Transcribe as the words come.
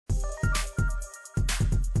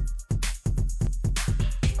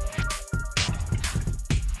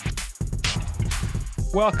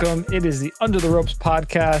Welcome. It is the Under the Ropes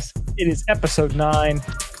podcast. It is episode 9.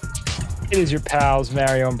 It is your pals,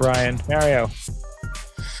 Mario and Brian. Mario,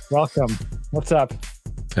 welcome. What's up?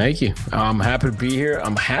 Thank you. I'm happy to be here.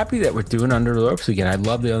 I'm happy that we're doing Under the Ropes again. I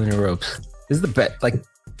love the Under the Ropes. This is the bet.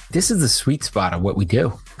 This is the sweet spot of what we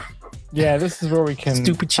do. Yeah, this is where we can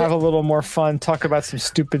have a little more fun, talk about some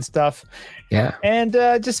stupid stuff. Yeah. And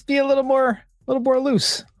just be a little more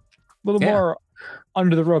loose, a little more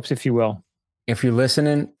under the ropes, if you will. If you're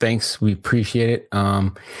listening, thanks. We appreciate it.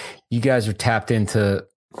 You guys are tapped into,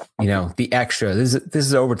 the extra. This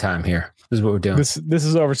is overtime here. This is what we're doing. This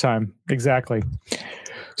is overtime. Exactly.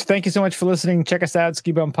 So thank you so much for listening. Check us out,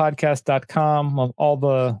 skibumpodcast.com. All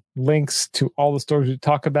the links to all the stories we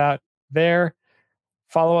talk about there.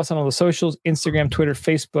 Follow us on all the socials, Instagram, Twitter,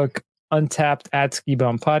 Facebook, Untapped at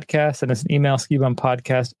Skibum Podcast. Send us an email,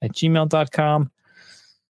 skibumpodcast@gmail.com.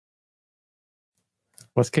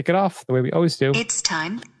 Let's kick it off the way we always do. It's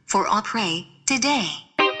time for Après Today.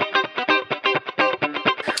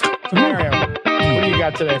 So Mario, what do you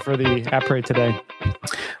got today for the Après Today?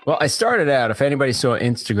 Well, I started out, if anybody saw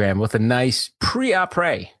Instagram, with a nice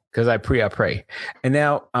pre-après, because I pre-après. And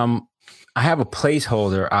now I have a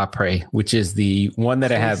placeholder après, which is the one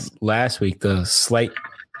that I had last week, the Slightly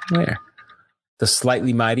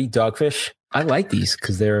Mighty Dogfish. I like these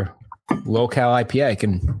because they're low-cal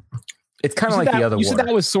IPA. It's kind of like the other one. You said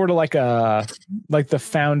that was sort of like the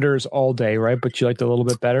Founders All Day, right? But you liked it a little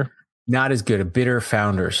bit better. Not as good. A bitter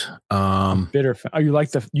Founders. You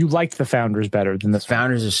liked the Founders better than this.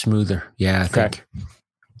 Founders is smoother. Yeah, I think.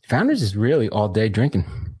 Founders is really all day drinking.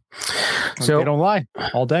 So they don't lie.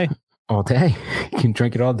 All day. All day. You can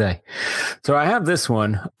drink it all day. So I have this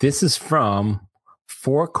one. This is from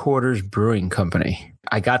Four Quarters Brewing Company.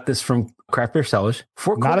 I got this from Craft Beer Sellers.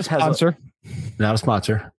 Not a sponsor. Not a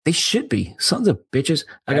sponsor. They should be. Sons of bitches.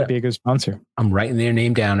 I gotta be a good sponsor. I'm writing their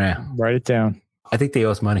name down now. Write it down. I think they owe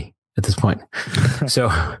us money at this point. So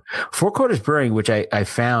Four Quarters Brewing, which I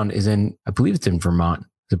found is I believe it's in Vermont.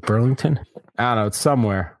 Is it Burlington? I don't know. It's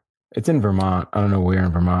somewhere. It's in Vermont. I don't know where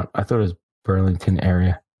in Vermont. I thought it was Burlington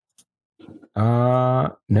area.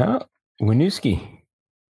 No. Winooski,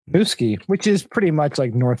 which is pretty much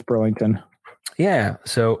like North Burlington. Yeah,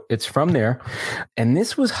 so it's from there. And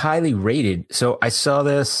this was highly rated. So I saw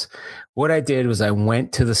this. What I did was I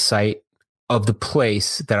went to the site of the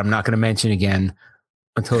place that I'm not going to mention again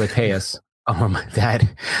until they pay us, that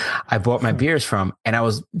I bought my beers from. And I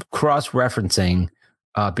was cross-referencing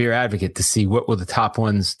Beer Advocate to see what were the top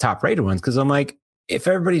rated ones. Because I'm like, if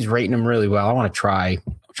everybody's rating them really well, I want to try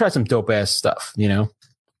some dope-ass stuff,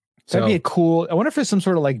 That'd be a cool. I wonder if there's some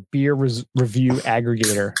sort of like beer review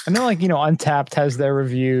aggregator. I know, Untapped has their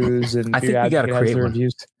reviews, and I think we got to create one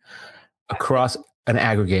reviews across an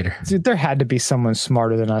aggregator. Dude, there had to be someone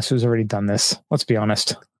smarter than us who's already done this. Let's be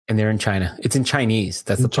honest. And they're in China. It's in Chinese.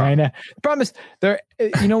 That's the problem. China. The problem is,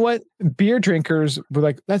 you know what? Beer drinkers were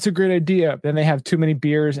like, "That's a great idea." Then they have too many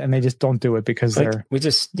beers, and they just don't do it because we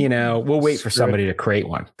just, we'll wait for somebody to create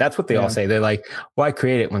one. That's what they all say. They're like, "Why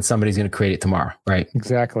create it when somebody's going to create it tomorrow?" Right?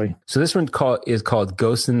 Exactly. So this one is called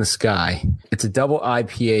Ghost in the Sky. It's a double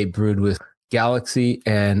IPA brewed with Galaxy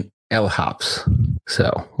and L hops.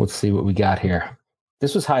 So let's see what we got here.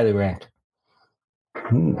 This was highly ranked.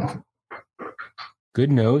 Good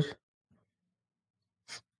nose.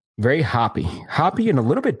 Very hoppy and a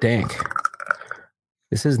little bit dank.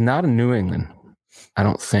 This is not a New England, I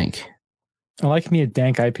don't think. I like me a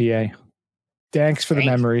dank IPA. Danks for the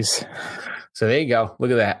memories. So there you go.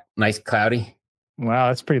 Look at that. Nice cloudy. Wow,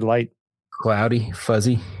 that's pretty light. Cloudy,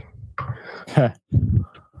 fuzzy. Let's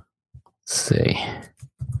see.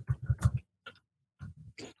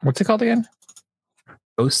 What's it called again?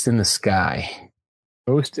 Ghost in the Sky.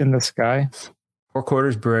 Ghost in the Sky. Four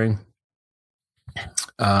Quarters Brewing.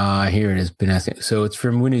 Here it is. So it's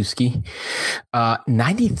from Winooski.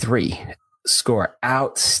 93 score.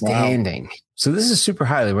 Outstanding. Wow. So this is super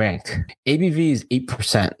highly ranked. ABV is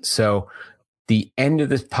 8%. So the end of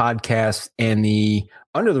this podcast and the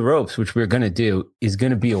Under the Ropes, which we're going to do, is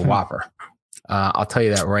going to be a whopper. I'll tell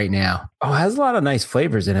you that right now. Oh, it has a lot of nice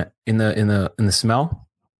flavors in it. In the smell.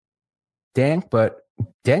 Dank but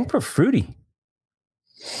fruity.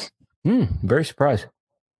 Very surprised.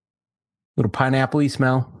 Little pineapple-y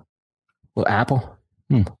smell. Little apple.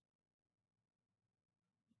 Are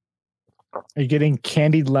you getting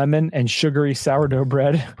candied lemon and sugary sourdough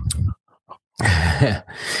bread?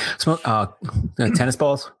 Smell tennis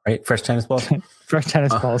balls, right? Fresh tennis balls. Fresh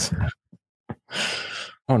tennis balls.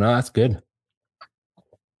 Oh no, that's good.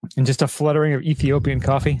 And just a fluttering of Ethiopian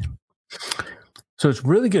coffee. So it's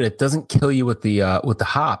really good. It doesn't kill you with the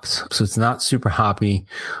hops. So it's not super hoppy.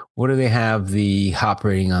 What do they have the hop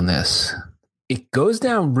rating on this? It goes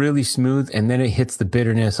down really smooth and then it hits the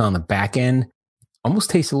bitterness on the back end.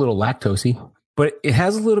 Almost tastes a little lactosey, but it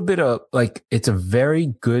has a little bit of like, it's a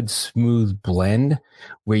very good smooth blend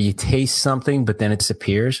where you taste something, but then it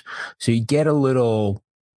disappears. So you get a little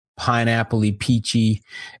pineapple-y, peachy,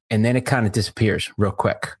 and then it kind of disappears real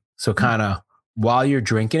quick. So kind of while you're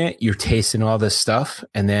drinking it, you're tasting all this stuff,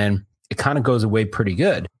 and then it kind of goes away pretty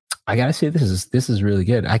good. I gotta say, this is really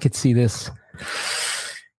good. I could see this.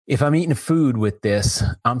 If I'm eating food with this,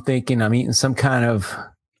 I'm thinking I'm eating some kind of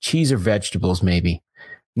cheese or vegetables, maybe.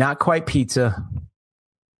 Not quite pizza.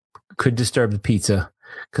 Could disturb the pizza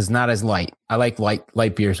because not as light. I like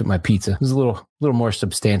light beers with my pizza. It's a little more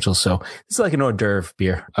substantial. So it's like an hors d'oeuvre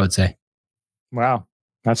beer, I would say. Wow,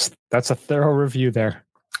 that's a thorough review there.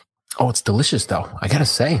 Oh, it's delicious though. I gotta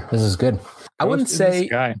say, this is good. I wouldn't say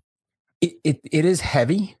it is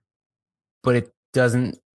heavy, but it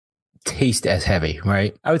doesn't taste as heavy,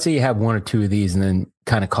 right? I would say you have one or two of these and then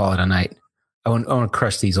kind of call it a night. I want to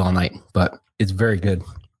crush these all night, but it's very good.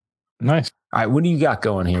 Nice. All right, what do you got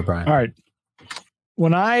going here, Brian? All right.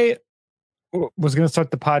 When I was going to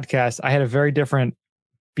start the podcast, I had a very different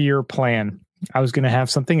beer plan. I was going to have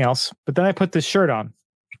something else, but then I put this shirt on.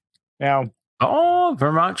 Now,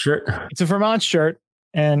 Vermont shirt. It's a Vermont shirt,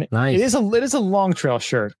 and nice. it is a Long Trail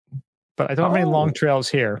shirt, but I don't have any Long Trails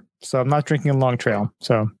here, so I'm not drinking a Long Trail.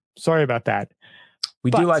 So sorry about that.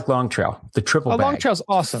 We do like Long Trail. The triple bag. Long Trail's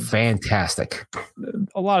awesome. Fantastic.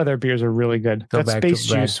 A lot of their beers are really good. That Space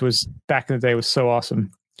Juice was back in the day was so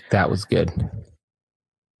awesome. That was good.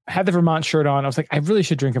 I had the Vermont shirt on. I was like, I really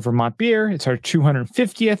should drink a Vermont beer. It's our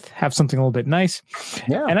 250th. Have something a little bit nice.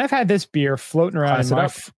 Yeah. And I've had this beer floating around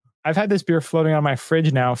I've had this beer floating on my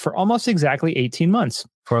fridge now for almost exactly 18 months.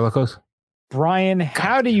 Four Locos. Brian,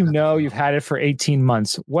 how do you know you've had it for 18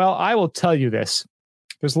 months? Well, I will tell you this.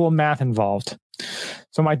 There's a little math involved.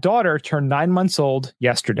 So my daughter turned 9 months old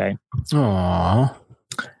yesterday. Aww.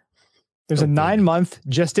 There's a 9-month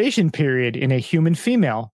gestation period in a human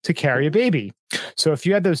female to carry a baby. So if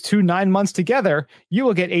you had those 2 9 months together, you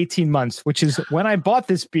will get 18 months, which is when I bought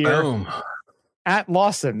this beer at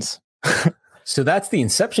Lawson's. So that's the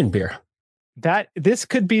Inception beer. This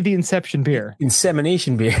could be the Inception beer.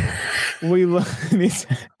 Insemination beer. I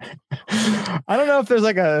don't know if there's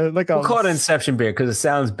like a we'll call it Inception beer because it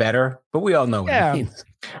sounds better, but we all know what it means.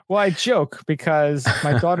 Well, I joke because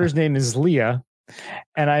my daughter's name is Leah,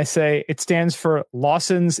 and I say it stands for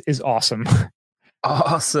Lawson's is awesome.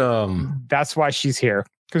 Awesome. That's why she's here.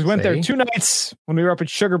 Because we went there 2 nights when we were up at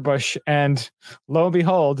Sugarbush, and lo and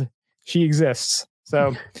behold, she exists.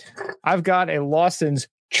 So I've got a Lawson's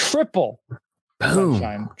triple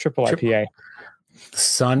sunshine, triple IPA. The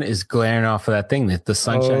sun is glaring off of that thing. The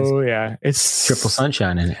sunshine. Oh yeah, it's triple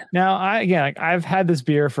sunshine in it. Now, I've had this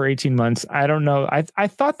beer for 18 months. I don't know. I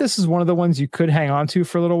thought this is one of the ones you could hang on to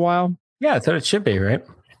for a little while. Yeah, I thought it should be, right?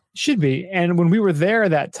 Should be. And when we were there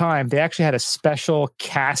that time, they actually had a special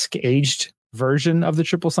cask aged version of the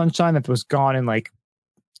triple sunshine that was gone in like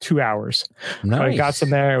 2 hours. Nice. So I got some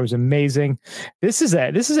there. It was amazing. This is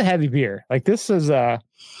a heavy beer. Like this is a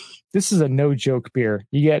no joke beer.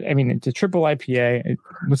 You get, it's a triple IPA.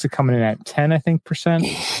 What's it coming in at? 10, I think, percent.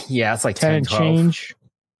 Yeah, it's like 10 and 12. change.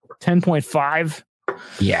 10.5.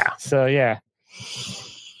 Yeah. So yeah.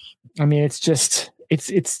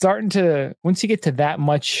 It's starting to, once you get to that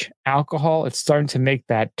much alcohol, it's starting to make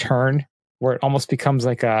that turn where it almost becomes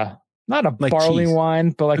like not a like barley cheese. Wine,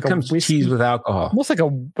 but like a whiskey, cheese with alcohol. Almost like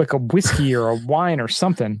a whiskey or a wine or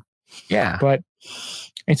something. Yeah. But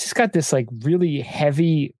it's just got this like really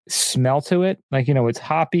heavy smell to it. Like, it's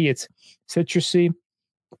hoppy, it's citrusy.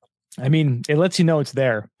 It lets you know it's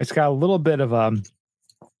there. It's got a little bit of I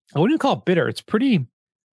wouldn't call it bitter. It's pretty,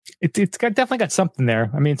 it's definitely got something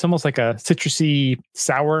there. It's almost like a citrusy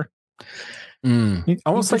sour.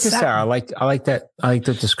 Almost like a sour. I like that. I like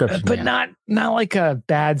the description, but not like a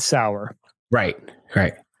bad sour. Right.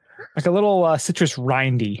 Like a little citrus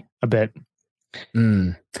rindy a bit.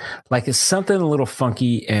 Like it's something a little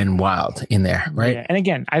funky and wild in there, right? Yeah. And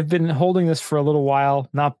again, I've been holding this for a little while,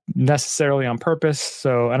 not necessarily on purpose.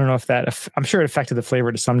 So I don't know if I'm sure it affected the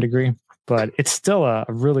flavor to some degree, but it's still a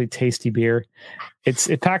really tasty beer.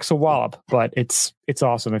 It packs a wallop, but it's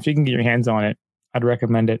awesome. If you can get your hands on it, I'd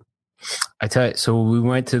recommend it. I tell you, so we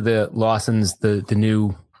went to the Lawson's, the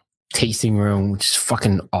new tasting room, which is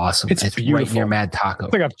fucking awesome. It's beautiful. Right near Mad Taco.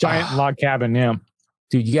 It's like a giant log cabin, yeah.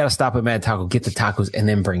 Dude, you got to stop at Mad Taco, get the tacos, and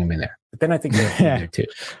then bring them in there. But then I think they have food there too.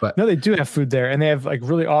 But no, they do have food there, and they have like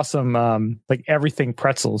really awesome, like everything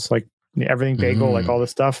pretzels, like everything bagel, like all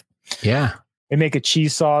this stuff. Yeah. They make a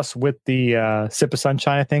cheese sauce with the sip of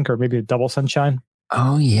sunshine, I think, or maybe a double sunshine.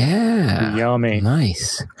 Oh yeah, Yummy.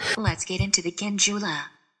 Nice. Let's get into the Ginjula.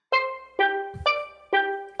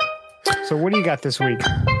 So what do you got this week?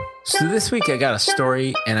 So this week I got a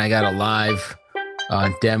story and I got a live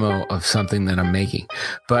demo of something that I'm making.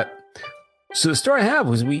 But so the story I have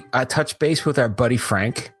was I touched base with our buddy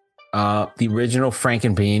Frank, the original Frank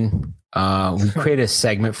and Bean. We created a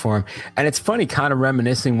segment for him, and it's funny, kind of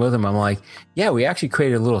reminiscing with him. I'm like, yeah, we actually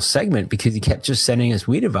created a little segment because he kept just sending us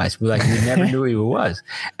weed advice. We never knew who he was,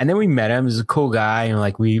 and then we met him. He was a cool guy, and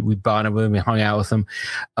like we bonded with him, we hung out with him,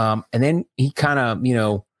 and then he kind of,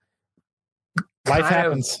 life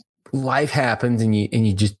happens. Life happens, and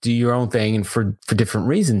you just do your own thing, and for different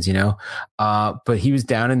reasons, But he was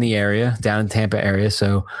down in Tampa area,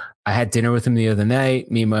 so I had dinner with him the other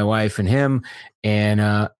night, me and my wife and him, and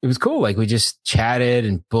it was cool. Like we just chatted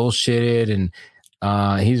and bullshitted, and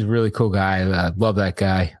he's a really cool guy. I love that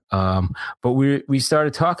guy. But we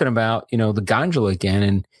started talking about the Ginjula again,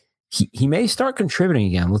 and he may start contributing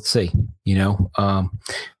again. Let's see. We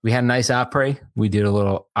had a nice après. We did a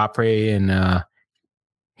little après, and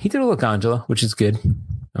he did a little Ginjula, which is good.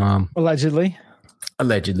 Allegedly.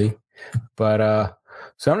 But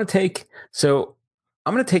so I'm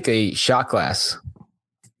gonna take a shot glass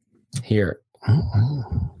here.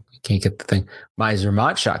 Can't get the thing. My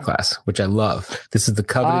Zermatt shot glass, which I love. This is the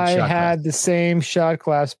coveted shot glass. I had the same shot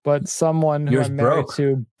glass, but someone who I'm married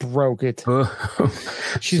to broke it.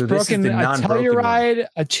 She's broken a Telluride.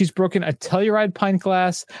 She's broken a Telluride pint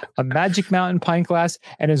glass, a Magic Mountain pint glass,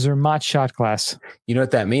 and a Zermatt shot glass. You know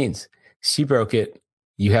what that means? She broke it.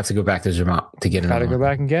 You have to go back to Zermatt to get it. Got to go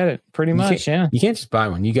back and get it. Pretty much, yeah. You can't just buy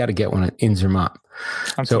one. You got to get one in Zermatt.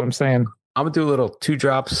 That's what I'm saying. I'm gonna do a little 2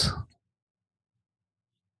 drops,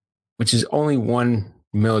 which is only 1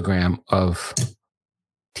 milligram of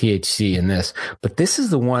THC in this. But this is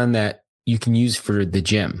the one that you can use for the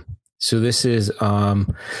gym. So this is,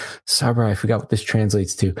 sorry, I forgot what this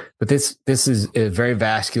translates to. But this is very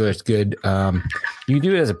vascular. It's good. You can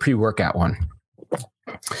do it as a pre-workout one.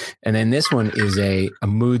 And then this one is a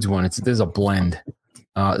moods one. This is a blend.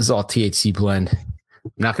 This is all THC blend.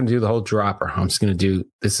 I'm not going to do the whole dropper. I'm just going to do,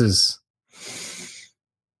 this is.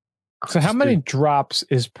 So how many drops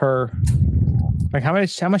is per, like how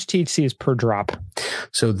much THC is per drop?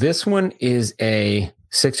 So this one is a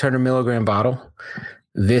 600 milligram bottle.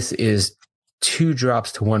 This is 2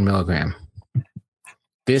 drops to 1 milligram.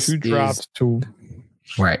 This 2 drops to.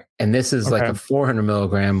 Right. And this is like a 400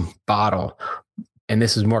 milligram bottle. And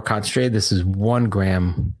this is more concentrated. This is 1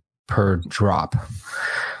 gram per drop,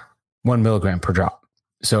 1 milligram per drop.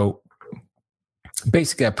 So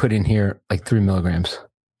basically I put in here like 3 milligrams.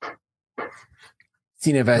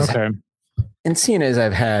 Seeing as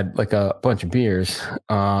I've had like a bunch of beers,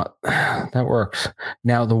 that works.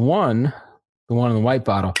 Now the one in the white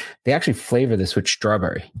bottle, they actually flavor this with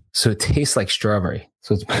strawberry. So it tastes like strawberry.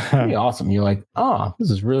 So it's pretty awesome. You're like, oh,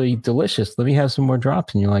 this is really delicious. Let me have some more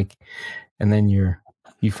drops. And you're like, and then you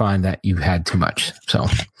find that you've had too much. So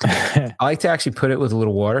I like to actually put it with a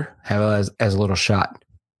little water, have it as a little shot.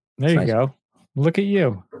 There you go. Look at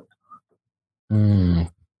you.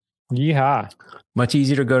 Yeehaw. Much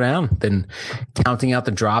easier to go down than counting out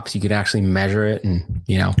the drops. You could actually measure it, and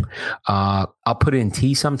I'll put it in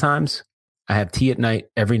tea sometimes. I have tea at night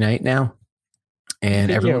every night now,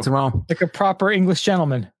 and every once in a while, like a proper English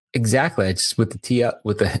gentleman. Exactly. I just with the tea up,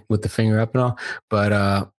 with the finger up and all.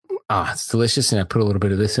 But it's delicious, and I put a little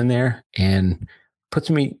bit of this in there, and puts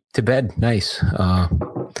me to bed. Nice.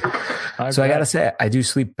 So I gotta say, I do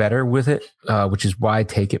sleep better with it, which is why I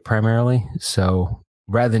take it primarily. So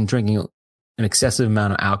rather than drinking an excessive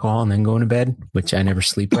amount of alcohol and then going to bed, which I never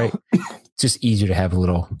sleep right, it's just easier to have a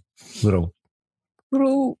little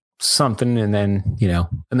something, and then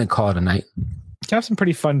call it a night. You have some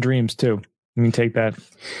pretty fun dreams too. I mean, take that.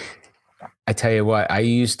 I tell you what, I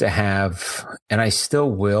used to have, and I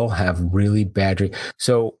still will have, really bad dreams.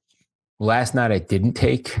 So last night I didn't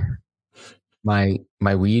take my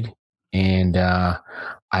weed, and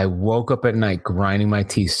I woke up at night grinding my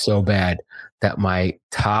teeth so bad that my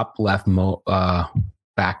top left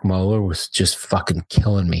back molar was just fucking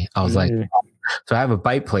killing me. I was like, so I have a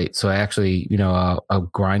bite plate. So I actually, a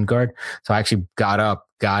grind guard. So I actually got up,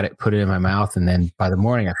 got it, put it in my mouth. And then by the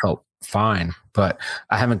morning I felt fine, but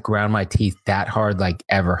I haven't ground my teeth that hard, like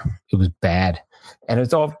ever. It was bad. And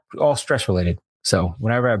it's all stress related. So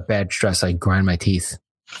whenever I have bad stress, I grind my teeth.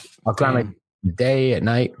 I'll grind my day, at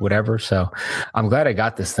night, whatever. So I'm glad I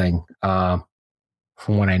got this thing from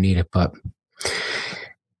when I need it. But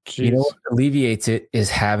what alleviates it is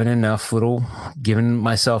having giving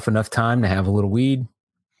myself enough time to have a little weed,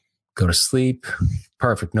 go to sleep.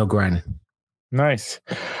 Perfect. No grinding. Nice.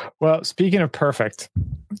 Well, speaking of perfect,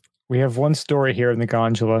 we have one story here in the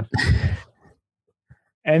gondola.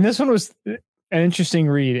 And this one was an interesting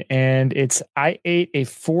read. And it's, I ate a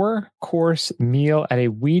 4-course meal at a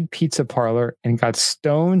weed pizza parlor and got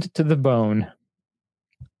stoned to the bone.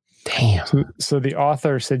 Damn. So the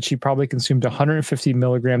author said she probably consumed 150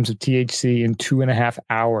 milligrams of THC in 2.5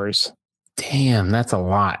 hours. Damn, that's a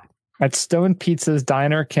lot. At Stone Pizza's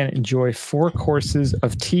diner can enjoy 4 courses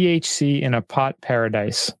of THC in a pot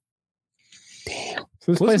paradise. Damn.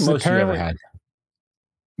 So this What's place the most you ever apparently had?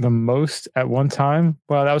 the most at one time.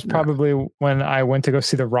 Well, that was probably when I went to go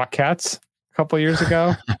see the Rockettes a couple of years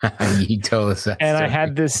ago. You told us that. And story. I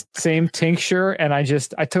had this same tincture, and I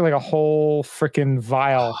took like a whole freaking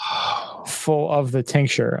vial full of the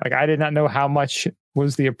tincture. Like I did not know how much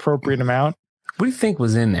was the appropriate amount. What do you think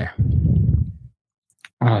was in there?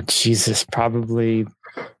 Oh Jesus, probably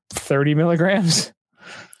 30 milligrams.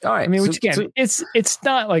 All right. I mean, which again, it's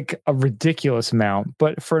not like a ridiculous amount,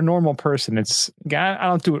 but for a normal person, I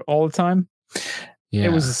don't do it all the time. yeah.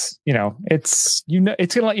 It was, it's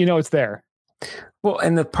it's gonna let you know it's there. Well,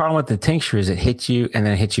 and the problem with the tincture is it hits you and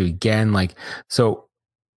then it hits you again. Like, so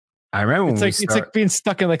I remember It's like being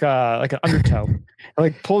stuck in like an undertow. It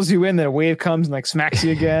like pulls you in, then a wave comes and like smacks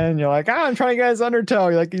you again. And you're like, I'm trying to get his undertow.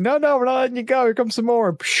 You're like, no, we're not letting you go. Here comes some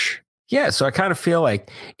more. Psh. Yeah. So I kind of feel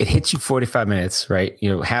like it hits you 45 minutes, right?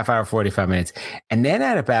 Half hour, 45 minutes. And then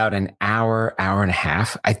at about an hour, hour and a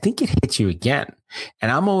half, I think it hits you again.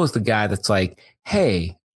 And I'm always the guy that's like,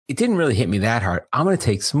 hey, it didn't really hit me that hard. I'm going to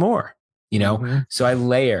take some more. Mm-hmm. So I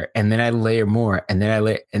layer and then I layer more and then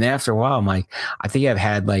and then after a while, I'm like, I think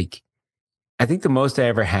the most I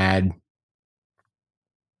ever had,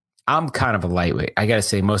 I'm kind of a lightweight. I got to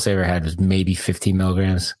say, most I ever had was maybe 15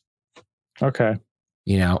 milligrams. Okay.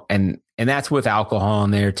 And that's with alcohol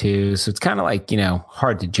in there too. So it's kind of like,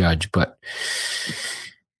 hard to judge, but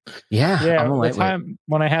yeah, I'm a lightweight. The time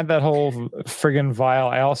when I had that whole friggin' vial,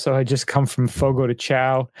 I also had just come from Fogo de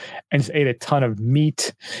Chao and just ate a ton of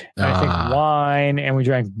meat and I think wine, and we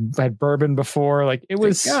had bourbon before. Like it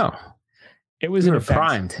was you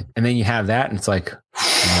primed, and then you have that, and it's like,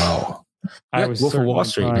 whoa. I was Wolf of Wall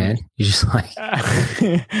Street, man. You're just like,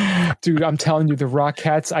 dude, I'm telling you, the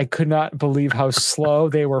Rockettes, I could not believe how slow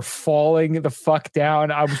they were falling the fuck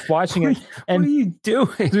down. I was watching it, and what are you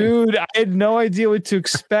doing, dude? I had no idea what to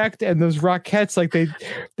expect. And those Rockettes, like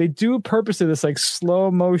they do purposely this like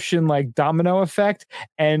slow motion, like domino effect.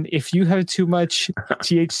 And if you have too much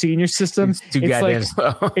THC in your system,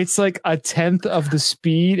 it's like a tenth of the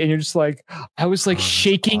speed, and you're just like, I was like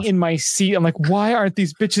shaking in my seat. I'm like, why aren't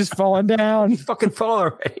these bitches falling down? Fucking fall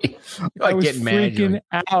already. I was freaking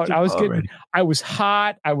out. I was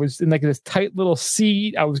hot. I was in like this tight little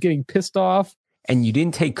seat. I was getting pissed off. And you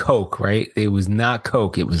didn't take Coke, right? It was not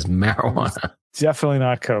Coke. It was marijuana. Definitely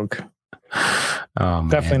not Coke. Oh, man.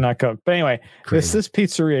 Definitely not Coke. But anyway, this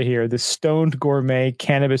pizzeria here, this Stoned Gourmet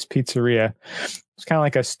Cannabis Pizzeria. It's kind of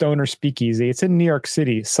like a stoner speakeasy. It's in New York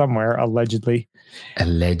City somewhere, allegedly.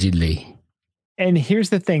 And here's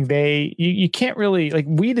the thing: you can't really, like,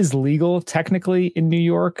 weed is legal technically in New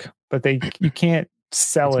York, but you can't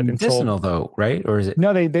sell it medicinal though, right? Or is it?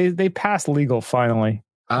 No, they passed legal finally.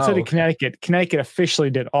 So did Connecticut. Connecticut officially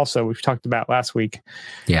did also, which we talked about last week.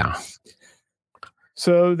 Yeah.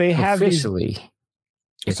 So they have officially.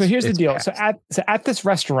 So here's the deal. So at this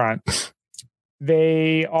restaurant,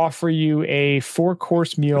 they offer you a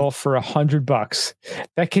 4-course meal for $100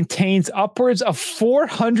 that contains upwards of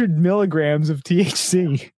 400 milligrams of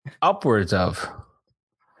THC. Upwards of.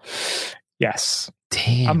 Yes.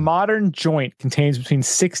 Damn. A modern joint contains between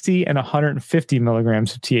 60 and 150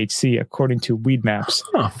 milligrams of THC, according to Weed Maps.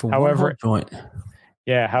 However,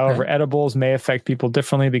 edibles may affect people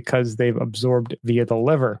differently because they've absorbed via the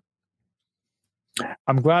liver.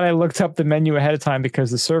 I'm glad I looked up the menu ahead of time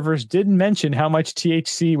because the servers didn't mention how much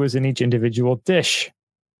THC was in each individual dish.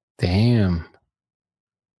 Damn.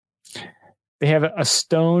 They have a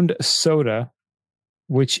stoned soda,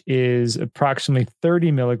 which is approximately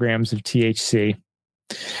 30 milligrams of THC,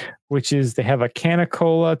 they have a canna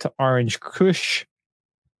cola to orange kush.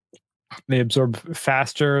 They absorb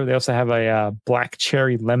faster. They also have a black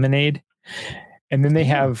cherry lemonade. And then they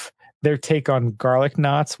have their take on garlic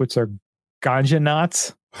knots, which are ganja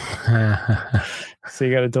knots. So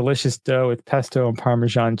you got a delicious dough with pesto and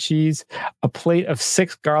Parmesan cheese. A plate of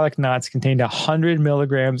 6 garlic knots contained 100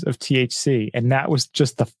 milligrams of THC. And that was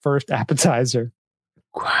just the first appetizer.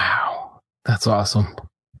 Wow. That's awesome.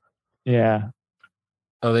 Yeah.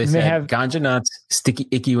 Oh, they have ganja nuts, sticky,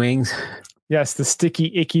 icky wings. Yes, the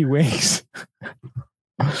sticky, icky wings.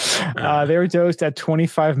 They were dosed at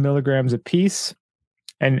 25 milligrams apiece,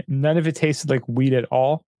 and none of it tasted like weed at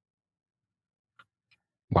all.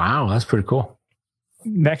 Wow, that's pretty cool.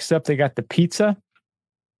 Next up, they got the pizza.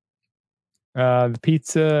 The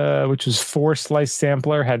pizza, which was 4-slice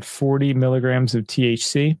sampler, had 40 milligrams of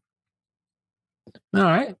THC. All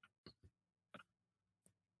right.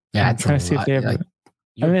 Yeah, I'm trying to see if they have.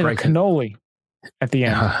 And then a cannoli at the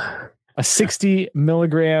end. A 60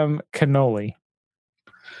 milligram cannoli.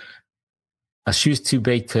 She was too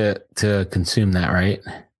big to consume that, right?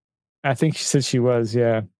 I think she said she was,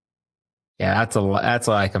 yeah. Yeah, that's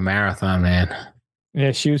like a marathon, man.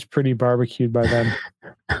 Yeah, she was pretty barbecued by then.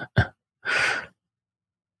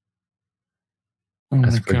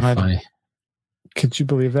 That's pretty funny. Could you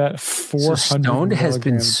believe that? 400 So Stoned has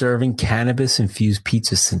been serving cannabis-infused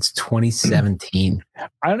pizza since 2017.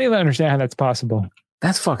 I don't even understand how that's possible.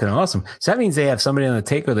 That's fucking awesome. So that means they have somebody on the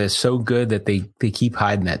takeover that's so good that they keep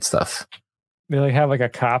hiding that stuff. They like have like a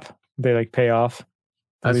cop. They like pay off.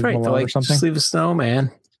 That's right. They're like, just leave us know,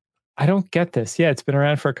 man. I don't get this. Yeah, it's been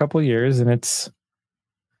around for a couple of years, and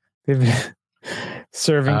they've been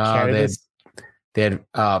serving cannabis. They had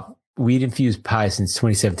weed-infused pie since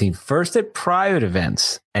 2017. First at private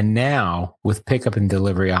events, and now with pickup and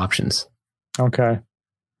delivery options. Okay.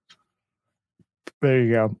 There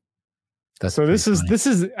you go. So this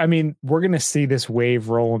is. I mean, we're going to see this wave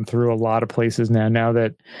rolling through a lot of places now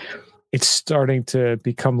that it's starting to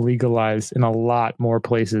become legalized in a lot more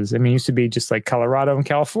places. I mean, it used to be just like Colorado and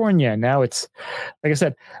California. Now it's, like I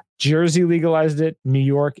said, Jersey legalized it, New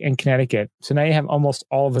York and Connecticut. So now you have almost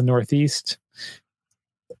all of the Northeast.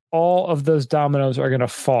 All of those dominoes are going to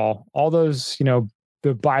fall. All those,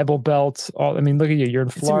 the Bible Belt. Look at you. You're in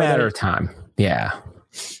Florida. It's a matter of time. Yeah.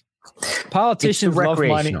 Politicians love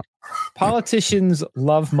money. Politicians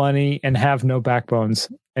love money and have no backbones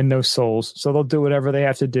and no souls. So they'll do whatever they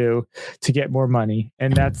have to do to get more money.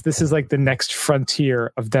 And this is like the next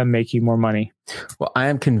frontier of them making more money. Well, I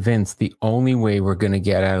am convinced the only way we're going to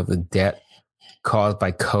get out of the debt caused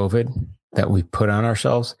by COVID that we put on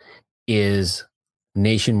ourselves is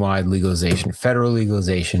nationwide legalization, federal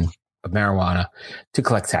legalization of marijuana to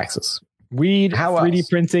collect taxes. Weed, 3D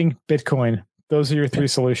printing, Bitcoin. Those are your three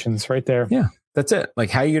solutions right there. Yeah. That's it. Like,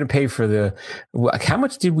 how are you going to pay for how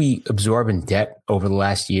much did we absorb in debt over the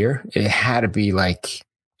last year? It had to be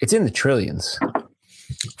it's in the trillions.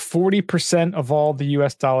 40% of all the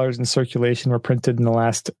US dollars in circulation were printed in the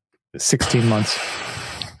last 16 months.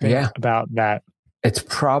 Yeah. About that. It's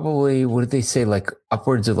probably, what did they say? Like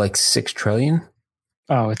upwards of $6 trillion.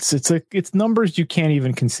 Oh, it's numbers you can't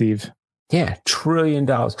even conceive. Yeah, $1 trillion.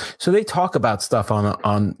 So they talk about stuff on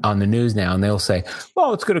the news now, and they'll say,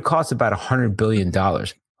 "Well, it's going to cost about $100 billion."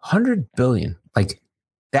 $100 billion,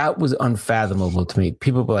 that was unfathomable to me.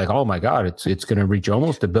 People were like, "Oh my god, it's going to reach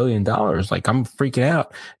almost $1 billion." Like, I'm freaking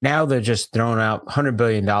out. Now they're just throwing out $100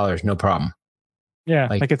 billion, no problem. Yeah,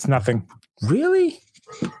 like it's nothing. Really?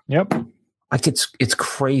 Yep. Like it's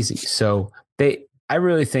crazy. So I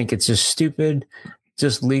really think it's just stupid.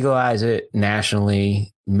 Just legalize it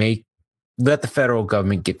nationally. Let the federal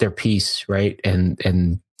government get their piece, right? And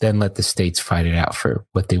then let the states fight it out for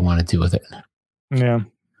what they want to do with it. Yeah.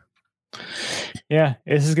 Yeah,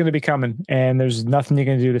 this is going to be coming, and there's nothing you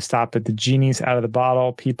can do to stop it. The genie's out of the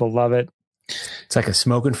bottle. People love it. It's like a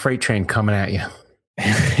smoking freight train coming at you.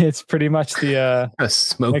 It's pretty much a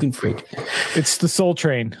smoking freight. It's the soul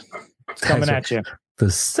train. It's coming at you. The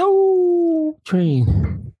soul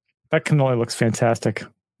train. That cannoli looks fantastic.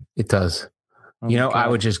 It does. I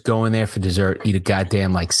would just go in there for dessert, eat a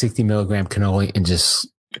goddamn 60 milligram cannoli, and just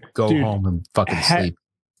go home and fucking sleep.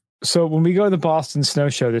 So when we go to the Boston Snow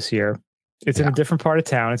Show this year, it's in a different part of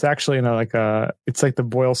town. It's actually in it's like the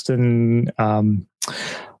Boylston,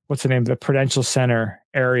 what's the name? The Prudential Center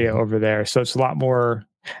area over there. So it's a lot more.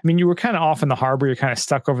 I mean, you were kind of off in the harbor. You're kind of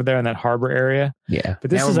stuck over there in that harbor area. Yeah. But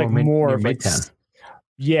this is more of Midtown.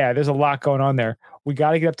 Yeah, there's a lot going on there. We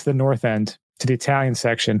got to get up to the north end, to the Italian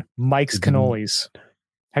section. Mike's Cannolis.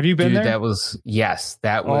 Have you been there? That was.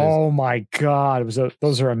 Oh my God.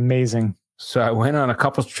 Those are amazing. So I went on a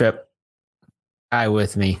couple's trip. I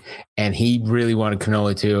with me, and he really wanted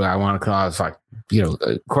cannoli too. I wanted cannoli. I was like,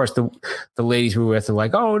 of course the ladies we were with are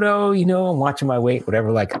like, oh no, I'm watching my weight,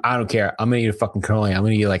 whatever. Like, I don't care. I'm gonna eat a fucking cannoli. I'm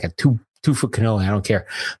gonna eat like a 2-foot cannoli. I don't care.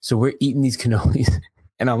 So we're eating these cannolis,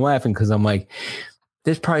 and I'm laughing because I'm like,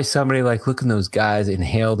 there's probably somebody looking those guys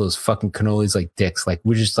inhale those fucking cannolis like dicks. Like,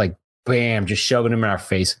 we're just bam, just shoving them in our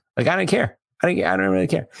face. I don't care. I don't really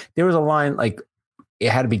care. There was a line, it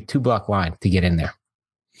had to be 2-block line to get in there.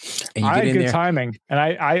 And I had good timing. And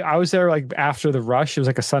I was there after the rush. It was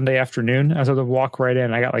a Sunday afternoon. I was able to walk right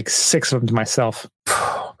in. I got 6 of them to myself.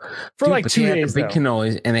 For Dude, like but 2 they have days, the big though.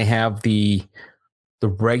 cannolis, and they have the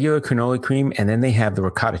regular cannoli cream, and then they have the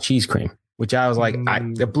ricotta cheese cream, which I was like,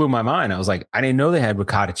 that blew my mind. I was like, I didn't know they had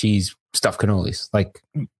ricotta cheese stuffed cannolis. Like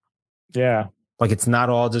it's not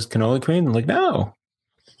all just cannoli cream. I'm like, no.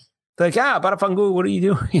 They're like, Barafangu, what are you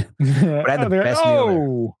doing? But I had the best meal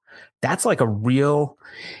there. That's like a real,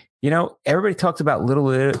 everybody talks about Little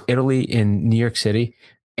Italy in New York City.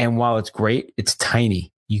 And while it's great, it's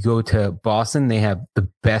tiny. You go to Boston, they have the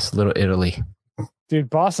best Little Italy. Dude,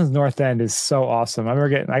 Boston's North End is so awesome.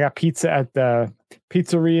 I got pizza at the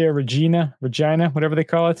Pizzeria Regina, whatever they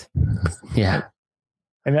call it. Yeah.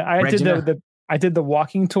 And I did the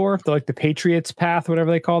walking tour, the Patriots Path, whatever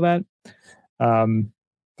they call that.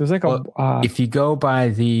 There's like if you go by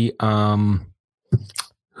the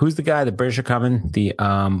who's the guy? The British are coming. The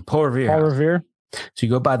Paul Revere. Paul Revere. So you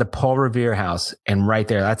go by the Paul Revere house, and right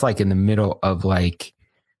there, that's like in the middle of like,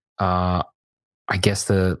 I guess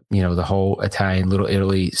the whole Italian Little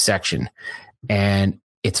Italy section. And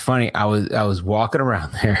it's funny. I was walking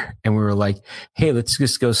around there, and we were like, "Hey, let's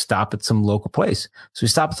just go stop at some local place." So we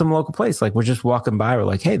stopped at some local place. Like we're just walking by. We're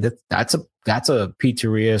like, "Hey, that's a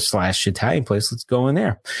pizzeria / Italian place. Let's go in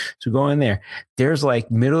there." So we go in there. There's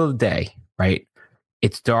like middle of the day, right?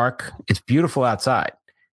 It's dark. It's beautiful outside.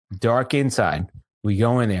 Dark inside. We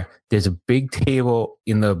go in there. There's a big table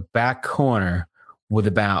in the back corner with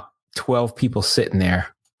about 12 people sitting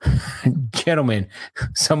there. Gentlemen,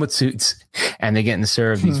 some with suits, and they're getting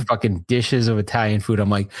served these fucking dishes of Italian food. I'm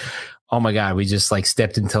like, oh my God, we just like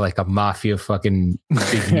stepped into like a mafia fucking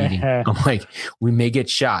big meeting. I'm like, we may get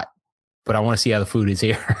shot, but I want to see how the food is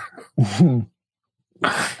here. It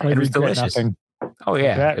was delicious. Nothing. Oh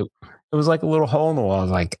yeah. It was like a little hole in the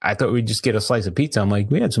wall. I thought we'd just get a slice of pizza. I'm like,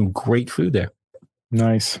 we had some great food there.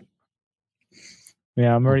 Nice.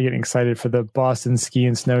 Yeah, I'm already getting excited for the Boston Ski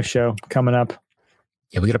and Snow Show coming up.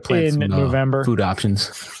 Yeah, we got to plan in some November. Food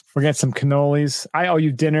options. We're getting some cannolis. I owe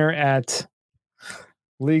you dinner at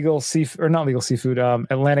Atlantic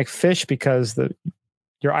Fish because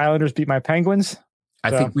your Islanders beat my Penguins.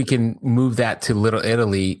 I think we can move that to Little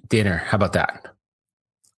Italy dinner. How about that?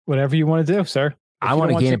 Whatever you want to do, sir. I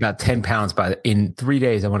want to gain about 10 pounds in 3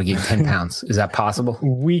 days. I want to gain 10 pounds. Is that possible?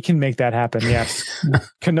 We can make that happen. Yes.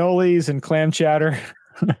 Cannolis and clam chowder.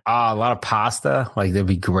 A lot of pasta. Like that'd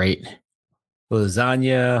be great.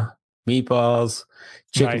 Lasagna, meatballs,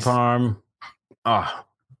 chicken parm. Oh,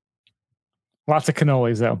 lots of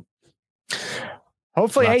cannolis though.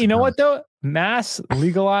 Hopefully, hey, you know what though? Mass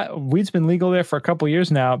legal. Weed's been legal there for a couple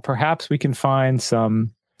years now. Perhaps we can find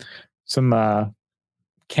some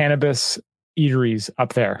cannabis eateries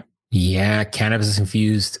up there. Yeah, cannabis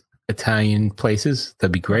infused Italian places.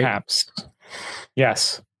 That'd be great. Perhaps.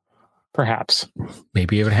 Yes. Perhaps.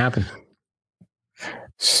 Maybe it would happen.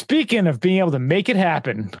 Speaking of being able to make it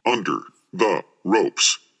happen. Under the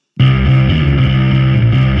ropes.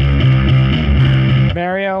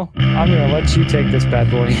 Mario, I'm going to let you take this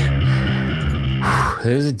bad boy.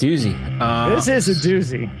 This is a doozy. This is a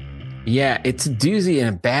doozy. Yeah, it's a doozy and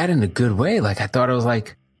a bad in a good way. Like I thought it was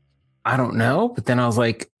like, I don't know. But then I was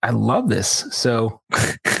like, I love this. So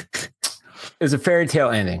it was a fairy tale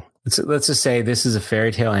ending. Let's just say this is a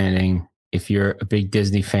fairy tale ending. If you're a big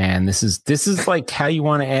Disney fan, this is like how you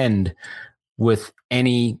want to end with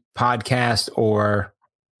any podcast, or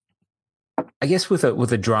I guess with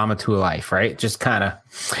a drama to a life, right? Just kind of.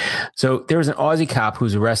 So there was an Aussie cop who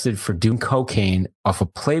was arrested for doing cocaine off a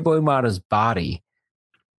Playboy model's body,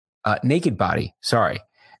 naked body. Sorry,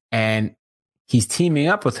 and he's teaming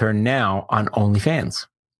up with her now on OnlyFans.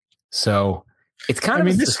 So it's kind of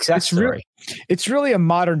a success story. It's really a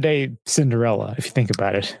modern day Cinderella, if you think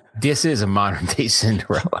about it. This is a modern day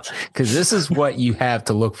Cinderella because this is what you have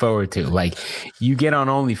to look forward to. Like you get on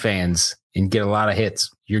OnlyFans and get a lot of hits,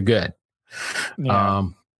 you're good. Yeah.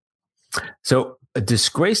 So a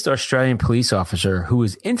disgraced Australian police officer who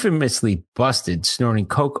was infamously busted snorting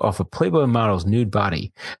coke off a Playboy model's nude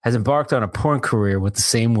body has embarked on a porn career with the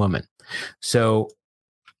same woman. So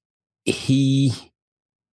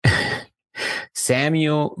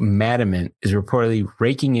Samuel Madiment is reportedly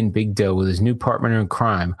raking in big dough with his new partner in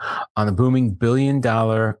crime on the booming $1 billion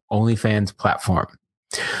OnlyFans platform.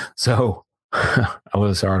 So I love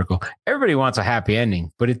this article. Everybody wants a happy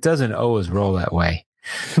ending, but it doesn't always roll that way.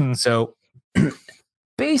 So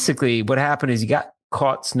basically what happened is he got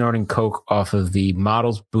caught snorting coke off of the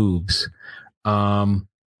model's boobs. And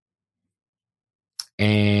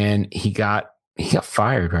he got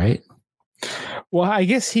fired, right? Well, I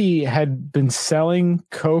guess he had been selling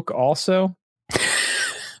coke also.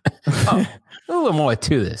 A little more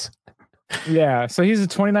to this. Yeah. So he's a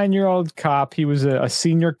 29-year-old cop. He was a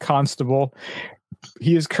senior constable.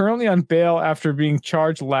 He is currently on bail after being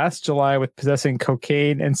charged last July with possessing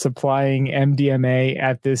cocaine and supplying MDMA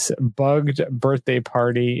at this bugged birthday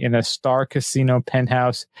party in a Star Casino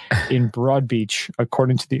penthouse in Broadbeach,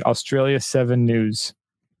 according to the Australia 7 News.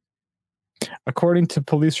 According to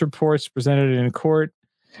police reports presented in court,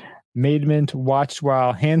 Maidment watched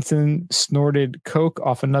while Hansen snorted coke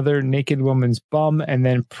off another naked woman's bum and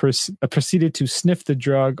then proceeded to sniff the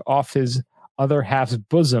drug off his other half's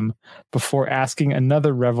bosom before asking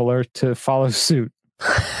another reveler to follow suit.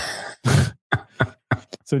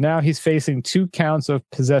 So now he's facing 2 counts of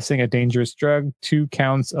possessing a dangerous drug, 2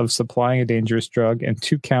 counts of supplying a dangerous drug, and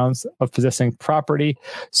 2 counts of possessing property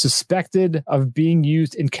suspected of being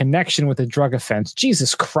used in connection with a drug offense.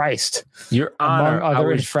 Jesus Christ. Your Honor, among other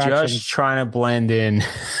I was infractions. just trying to blend in.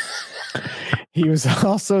 He was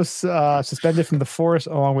also suspended from the force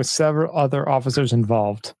along with several other officers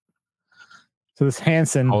involved. So this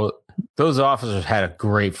Hansen... Oh, those officers had a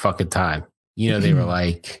great fucking time. You know, they were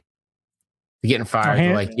like... getting fired.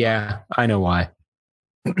 They're like, yeah, I know why.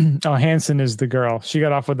 Oh, Hansen is the girl. She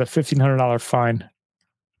got off with a $1,500 fine.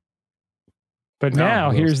 But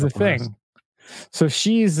now here's the thing. So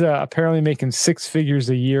she's apparently making 6 figures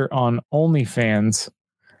a year on OnlyFans,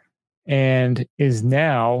 and has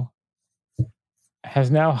now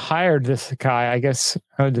hired this guy. I guess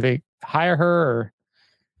do they hire her?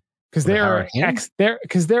 Because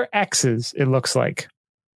they're exes. It looks like.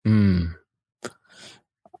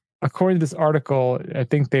 According to this article, I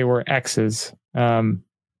think they were exes. I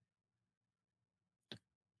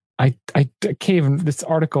can't even, this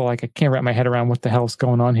article, like I can't wrap my head around what the hell's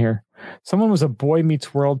going on here. Someone was a Boy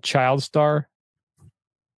Meets World child star.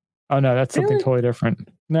 Oh no, that's something totally different.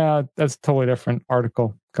 No, that's a totally different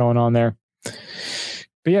article going on there.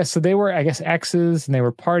 But yeah, so they were, I guess, exes, and they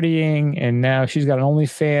were partying, and now she's got an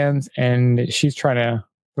OnlyFans, and they're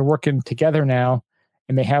working together now,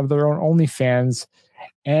 and they have their own OnlyFans.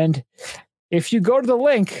 And if you go to the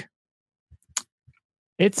link,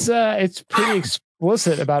 it's pretty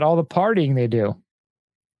explicit about all the partying they do.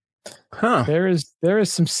 Huh. There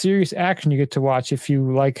is some serious action you get to watch if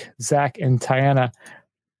you like Zach and Tiana.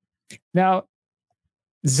 Now,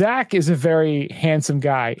 Zach is a very handsome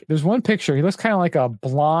guy. There's one picture. He looks kind of like a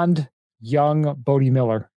blonde, young Bodie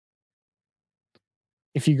Miller.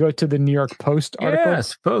 If you go to the New York Post article. Yeah, I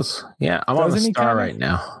suppose. Yeah, I'm on the Star right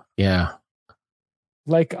now. Yeah.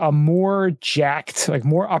 Like a more jacked, like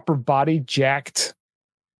more upper body jacked,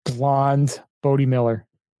 blonde Bodie Miller.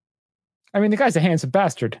 I mean, the guy's a handsome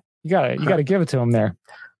bastard. You gotta give it to him there.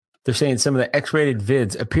 They're saying some of the X-rated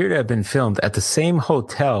vids appear to have been filmed at the same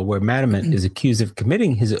hotel where Maidment is accused of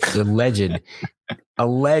committing his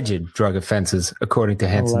alleged drug offenses, according to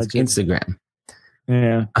Hansen's Instagram.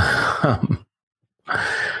 Yeah.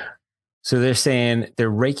 So they're saying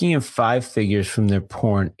they're raking in 5 figures from their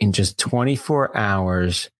porn in just 24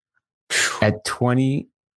 hours at 20%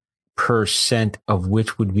 of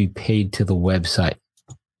which would be paid to the website.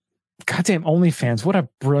 Goddamn OnlyFans. What a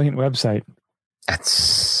brilliant website.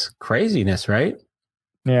 That's craziness, right?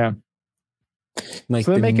 Yeah. Like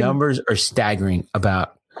so the numbers are staggering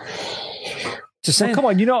about. Just saying. Well, come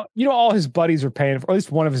on, you know all his buddies are paying for, or at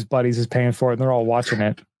least one of his buddies is paying for it, and they're all watching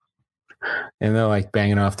it. And they're like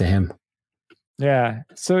banging off to him. Yeah.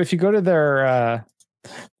 So if you go to their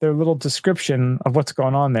little description of what's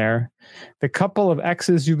going on there, the couple of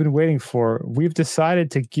exes you've been waiting for, we've decided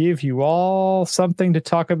to give you all something to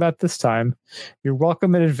talk about this time. You're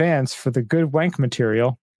welcome in advance for the good wank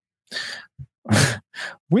material.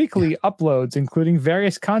 Weekly uploads including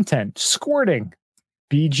various content, squirting,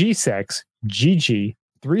 BG sex, GG,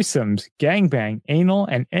 threesomes, gangbang, anal,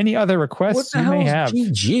 and any other requests you may have.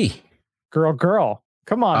 GG? Girl.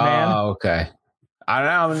 Come on, man. Oh, okay. I don't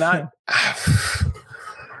know. I'm not.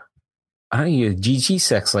 I don't know. GG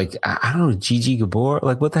sex. Like, I don't know. GG Gabor.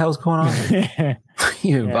 Like, what the hell's going on?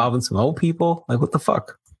 You involving some old people? Like, what the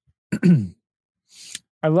fuck?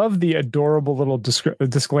 I love the adorable little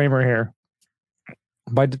disclaimer here.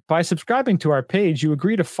 By subscribing to our page, you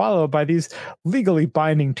agree to follow by these legally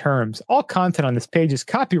binding terms. All content on this page is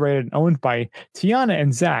copyrighted and owned by Tiana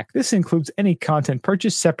and Zach. This includes any content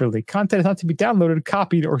purchased separately. Content is not to be downloaded,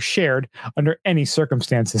 copied, or shared under any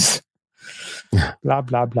circumstances. Blah,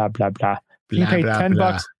 blah, blah, blah, blah. You pay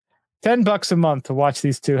 $10 a month to watch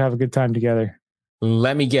these two have a good time together.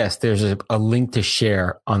 Let me guess. There's a link to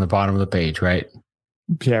share on the bottom of the page, right?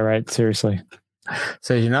 Yeah, right. Seriously.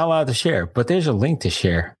 So you're not allowed to share, but there's a link to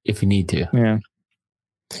share if you need to. Yeah.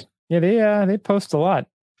 Yeah, they post a lot.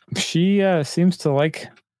 She seems to like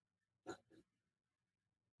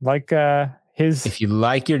his. If you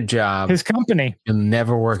like your job, his company, you'll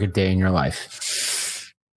never work a day in your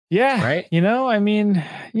life. Yeah. Right? I mean,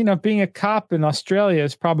 being a cop in Australia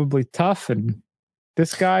is probably tough. And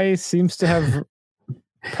this guy seems to have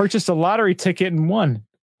purchased a lottery ticket and won.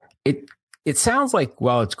 It sounds like,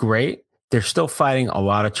 well, it's great. They're still fighting a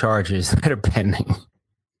lot of charges that are pending.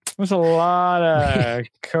 There's a lot of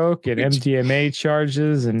coke and MDMA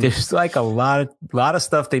charges, and there's like a lot of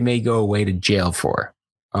stuff they may go away to jail for.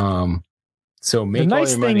 So make the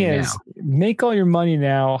nice all your thing money is, now. make all your money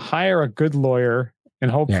now. Hire a good lawyer,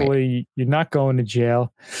 and hopefully you're not going to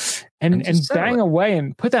jail. And bang away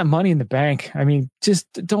and put that money in the bank. I mean, just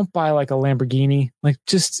don't buy like a Lamborghini. Like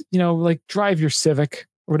just like drive your Civic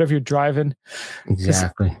or whatever you're driving.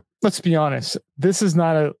 Exactly. Let's be honest. This is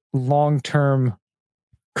not a long-term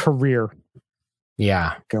career.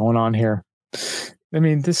 Yeah, going on here. I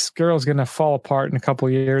mean, this girl's gonna fall apart in a couple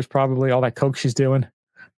of years, probably. All that coke she's doing,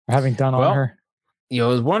 or having done on her. You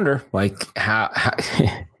always wonder, like, how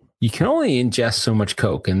you can only ingest so much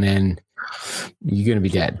coke, and then you're gonna be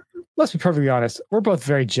dead. Let's be perfectly honest. We're both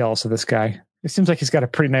very jealous of this guy. It seems like he's got a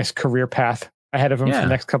pretty nice career path ahead of him for the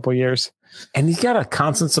next couple of years, and he's got a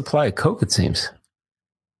constant supply of coke. It seems.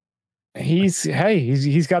 He's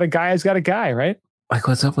got a guy who's got a guy, right? Like,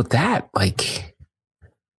 what's up with that? Like,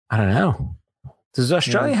 I don't know. Does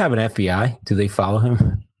Australia have an FBI? Do they follow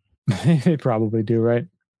him? They probably do, right?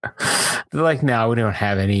 They're like, no, we don't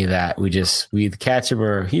have any of that. We catch him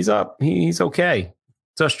or he's up. He's okay.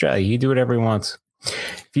 It's Australia. He do whatever he wants.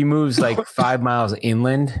 If he moves like 5 miles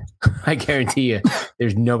inland, I guarantee you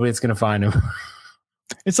there's nobody that's going to find him.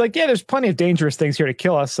 It's like, there's plenty of dangerous things here to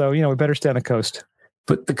kill us. So, we better stay on the coast.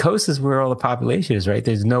 But the coast is where all the population is, right?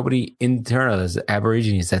 There's nobody internal. There's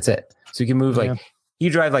Aborigines. That's it. So you can move you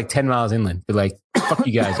drive like 10 miles inland. Be like, fuck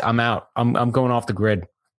you guys. I'm out. I'm going off the grid.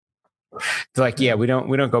 They're like, we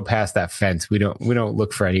don't go past that fence. We don't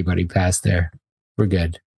look for anybody past there. We're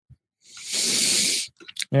good.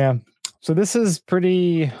 Yeah. So this is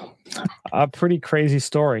a pretty crazy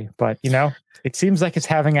story, but it seems like it's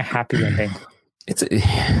having a happy ending.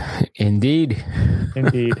 Indeed.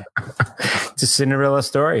 It's a Cinderella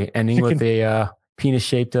story ending with a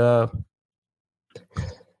penis-shaped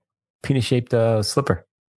slipper.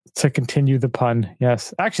 To continue the pun,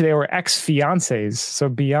 yes. Actually, they were ex-fiancés, so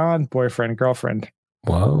beyond boyfriend, girlfriend.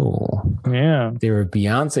 Whoa. Yeah. They were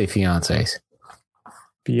Beyonce fiancés.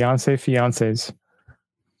 Beyonce fiancés.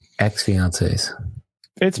 Ex-fiancés.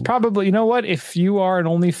 It's probably, you know what? If you are an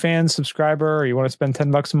OnlyFans subscriber or you want to spend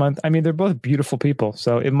 $10 a month, I mean, they're both beautiful people.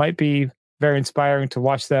 So it might be very inspiring to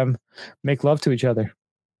watch them make love to each other.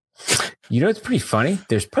 It's pretty funny.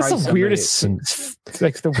 There's probably that's the weirdest,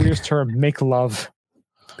 like the weirdest term, make love.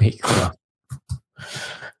 Make love.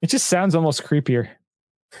 It just sounds almost creepier.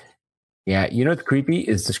 Yeah. What's creepy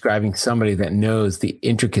is describing somebody that knows the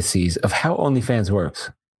intricacies of how OnlyFans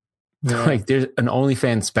works. Yeah. Like there's an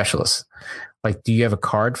OnlyFans specialist. Like, do you have a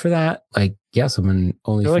card for that? Like, yes, I'm an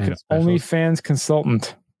OnlyFans. You're like an OnlyFans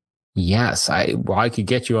consultant. Yes, I could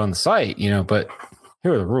get you on the site, but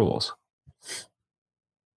here are the rules.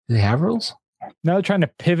 Do they have rules? Now they're trying to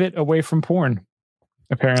pivot away from porn.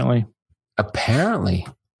 Apparently.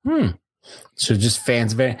 So just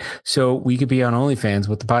fans. So we could be on OnlyFans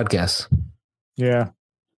with the podcast. Yeah.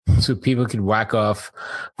 So people could whack off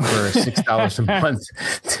for $6 a month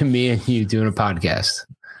to me and you doing a podcast.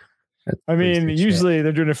 I mean, usually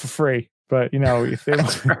they're doing it for free, but if they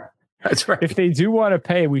that's right. If they do want to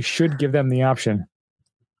pay, we should give them the option,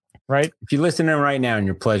 right? If you're listening right now and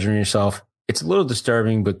you're pleasuring yourself, it's a little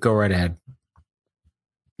disturbing, but go right ahead.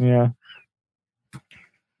 Yeah.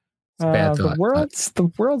 Bad thought,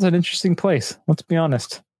 the world's an interesting place. Let's be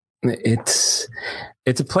honest. It's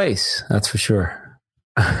a place, that's for sure.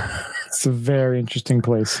 It's a very interesting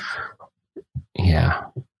place. Yeah.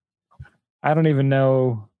 I don't even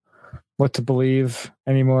know what to believe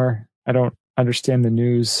anymore. I don't understand the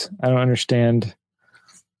news. I don't understand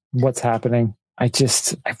what's happening. I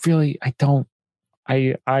just don't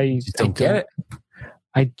get it.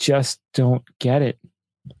 I just don't get it.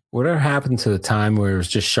 Whatever happened to the time where it was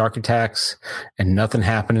just shark attacks and nothing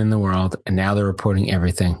happened in the world, and now they're reporting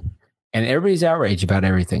everything, and everybody's outraged about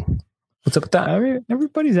everything. What's up with that?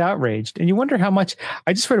 Everybody's outraged, and you wonder how much.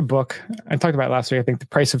 I just read a book. I talked about it last week. I think The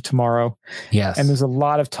Price of Tomorrow. Yes, and there's a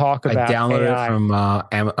lot of talk about. I downloaded AI. it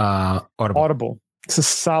from Audible. It's a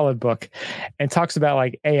solid book, and talks about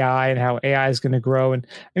like AI and how AI is going to grow. And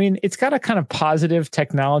I mean, it's got a kind of positive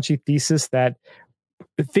technology thesis that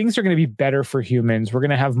things are going to be better for humans. We're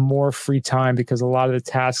going to have more free time because a lot of the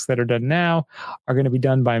tasks that are done now are going to be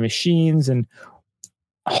done by machines, and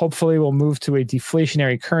hopefully we'll move to a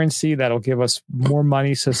deflationary currency that'll give us more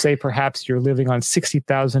money. So say perhaps you're living on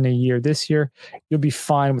 $60,000 a year this year, you'll be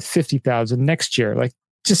fine with $50,000 next year. Like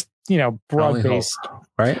just, broad-based,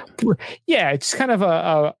 right? Yeah, it's kind of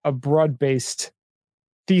a broad-based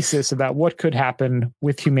thesis about what could happen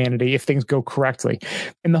with humanity if things go correctly.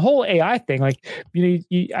 And the whole AI thing, like,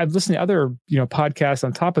 I've listened to other, podcasts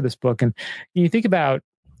on top of this book, and you think about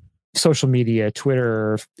social media,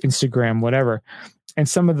 Twitter, Instagram, whatever, and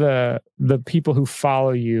some of the people who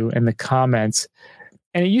follow you and the comments,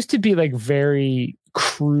 and it used to be like very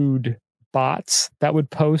crude bots that would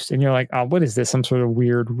post, and you're like, oh, what is this? Some sort of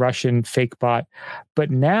weird Russian fake bot. But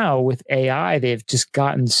now with AI, they've just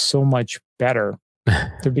gotten so much better.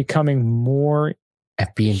 They're becoming more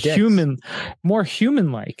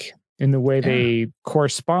human-like in the way they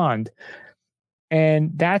correspond.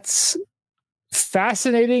 And that's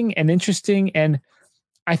fascinating and interesting. And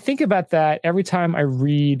I think about that every time I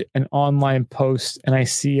read an online post and I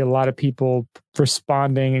see a lot of people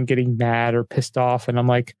responding and getting mad or pissed off. And I'm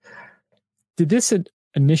like, did this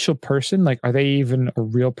initial person, like, are they even a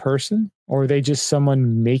real person? Or are they just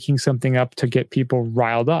someone making something up to get people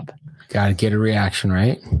riled up? Got to get a reaction,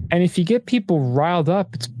 right? And if you get people riled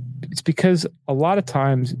up, it's because a lot of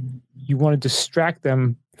times you want to distract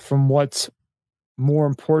them from what's more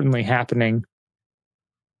importantly happening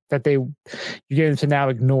that you get them to now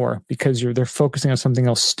ignore because they're focusing on something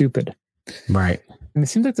else stupid. Right. And it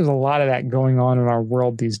seems like there's a lot of that going on in our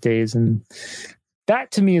world these days. And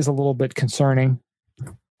that to me is a little bit concerning.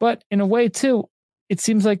 But in a way too, it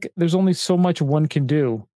seems like there's only so much one can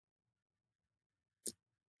do.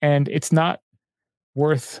 And it's not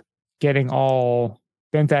worth getting all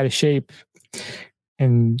bent out of shape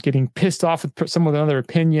and getting pissed off with someone with another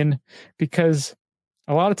opinion, because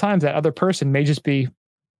a lot of times that other person may just be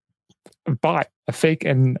a bot, a fake,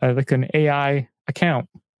 and like an AI account.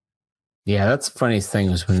 Yeah, that's the funniest thing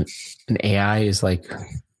is when an AI is like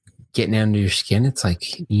getting under your skin. It's like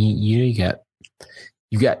you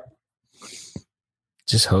got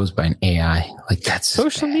just hosed by an AI. Like, that's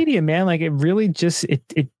social media, man. Like, it really just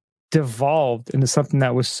it devolved into something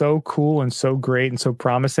that was so cool and so great and so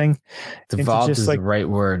promising. Devolved is the right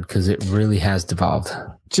word, because it really has devolved.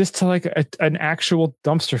 Just to like an actual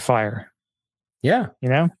dumpster fire. Yeah.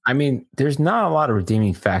 I mean, there's not a lot of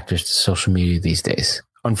redeeming factors to social media these days,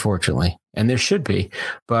 unfortunately. And there should be.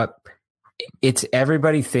 But it's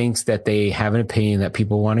everybody thinks that they have an opinion that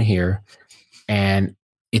people want to hear. And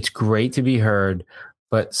it's great to be heard.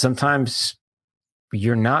 But sometimes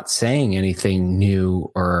you're not saying anything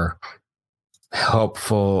new or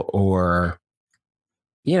helpful, or,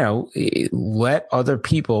 let other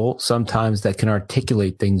people sometimes that can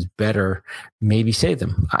articulate things better, maybe say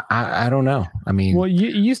them. I don't know. I mean, well, you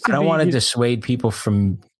used to I don't want to dissuade people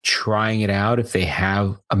from trying it out if they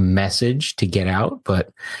have a message to get out,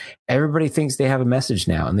 but everybody thinks they have a message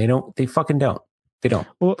now, and they fucking don't. They don't.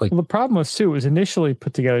 Well, the problem was too, it was initially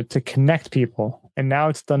put together to connect people, and now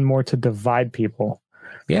it's done more to divide people.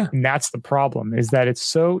 Yeah. And that's the problem, is that it's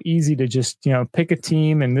so easy to just, pick a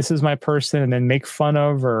team and this is my person, and then make fun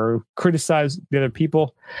of or criticize the other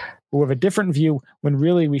people who have a different view, when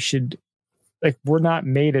really we should, we're not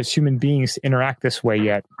made as human beings to interact this way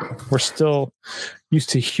yet. We're still used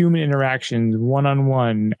to human interactions,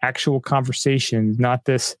 one-on-one, actual conversations, not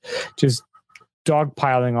this just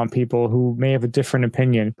dogpiling on people who may have a different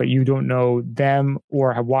opinion, but you don't know them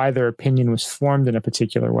or why their opinion was formed in a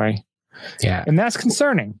particular way. Yeah. And that's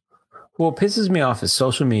concerning. Well, it pisses me off is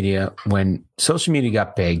social media. When social media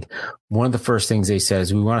got big, one of the first things they said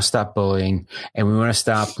is we want to stop bullying and we want to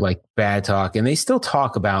stop bad talk. And they still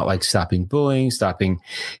talk about stopping bullying, stopping,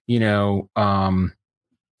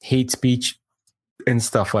 hate speech and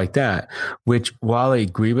stuff like that, which, while I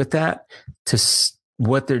agree with that,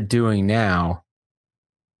 what they're doing now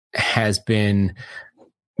has been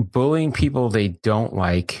bullying people they don't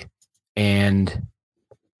like and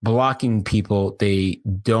blocking people they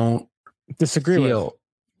don't disagree with.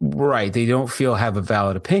 Right. They don't feel have a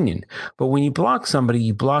valid opinion. But when you block somebody,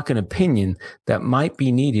 you block an opinion that might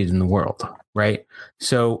be needed in the world. Right.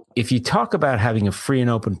 So if you talk about having a free and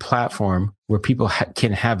open platform where people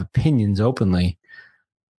can have opinions openly,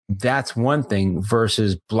 that's one thing,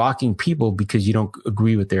 versus blocking people because you don't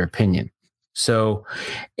agree with their opinion. So,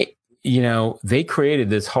 they created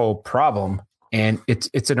this whole problem, and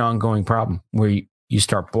it's an ongoing problem where you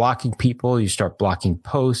start blocking people, you start blocking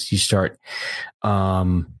posts, you start,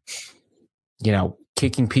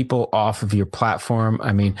 kicking people off of your platform.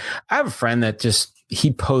 I mean, I have a friend that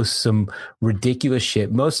he posts some ridiculous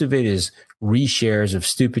shit. Most of it is reshares of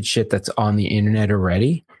stupid shit that's on the internet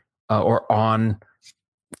already, or on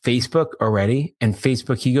Facebook already. And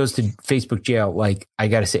Facebook, he goes to Facebook jail, I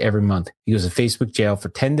got to say, every month. He goes to Facebook jail for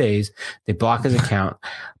 10 days. They block his account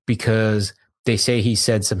because they say he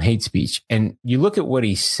said some hate speech. And you look at what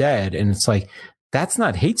he said and it's like, that's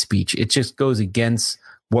not hate speech. It just goes against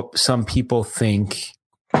what some people think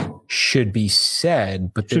should be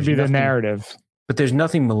said, but should be the narrative. But there's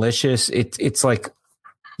nothing malicious. It's like,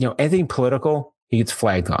 anything political, he gets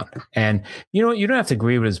flagged on. And you don't have to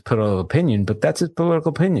agree with his political opinion, but that's his political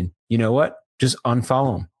opinion. You know what? Just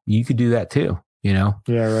unfollow him. You could do that too, Yeah,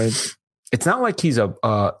 right. It's not like he's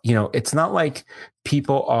it's not like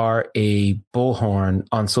people are a bullhorn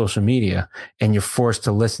on social media and you're forced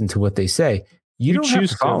to listen to what they say. You don't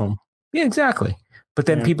choose to follow him. Yeah, exactly. But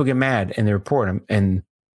then people get mad and they report him and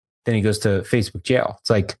then he goes to Facebook jail. It's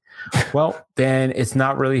like, well, then it's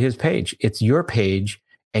not really his page. It's your page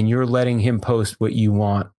and you're letting him post what you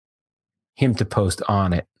want him to post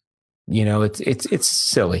on it. It's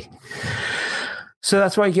silly. So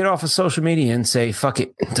that's why you get off of social media and say, fuck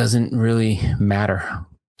it. It doesn't really matter.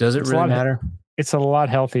 Does it really matter? It's a lot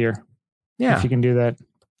healthier. Yeah. If you can do that.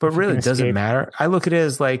 But really, does it matter? I look at it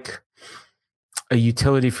as like a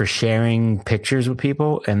utility for sharing pictures with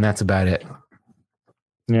people, and that's about it.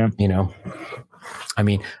 Yeah. I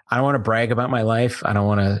mean, I don't want to brag about my life. I don't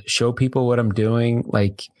want to show people what I'm doing.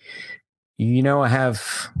 Like, I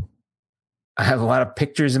have a lot of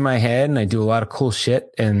pictures in my head and I do a lot of cool shit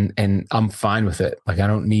and I'm fine with it. Like, I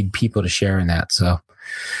don't need people to share in that. So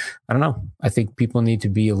I don't know. I think people need to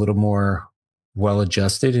be a little more well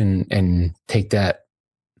adjusted and take that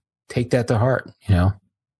to heart,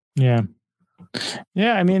 Yeah.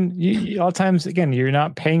 Yeah. I mean, all times, again, you're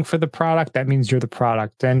not paying for the product. That means you're the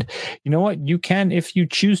product. And you know what? You can, if you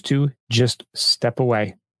choose to, just step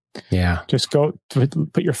away. Yeah. Just go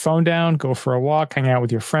put your phone down, go for a walk, hang out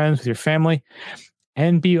with your friends, with your family,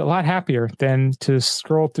 and be a lot happier than to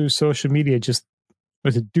scroll through social media. Just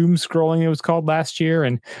was it doom scrolling it was called last year,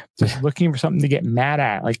 and just looking for something to get mad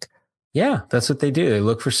at. Like, yeah, that's what they do. They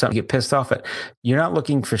look for something to get pissed off at. You're not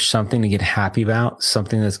looking for something to get happy about,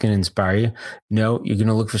 something that's going to inspire you. No, you're going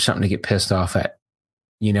to look for something to get pissed off at.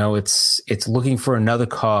 It's looking for another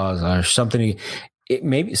cause or something.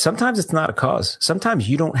 Maybe sometimes it's not a cause. Sometimes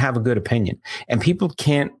you don't have a good opinion and people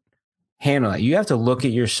can't handle that. You have to look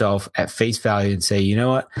at yourself at face value and say, you know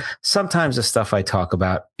what? Sometimes the stuff I talk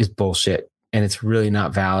about is bullshit and it's really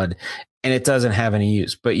not valid and it doesn't have any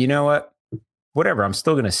use. But you know what? Whatever. I'm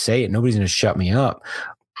still going to say it. Nobody's going to shut me up.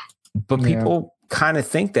 But people kind of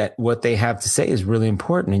think that what they have to say is really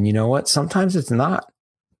important. And you know what? Sometimes it's not.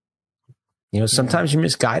 Sometimes you're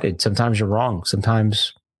misguided. Sometimes you're wrong.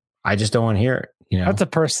 Sometimes I just don't want to hear it. That's a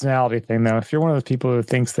personality thing, though. If you're one of those people who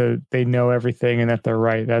thinks that they know everything and that they're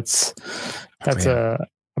right, that's a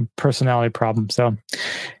personality problem. So,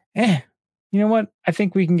 you know what? I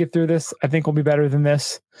think we can get through this. I think we'll be better than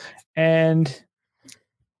this. And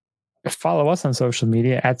follow us on social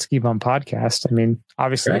media at Ski Bum Podcast. I mean,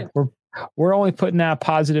 obviously, we're only putting out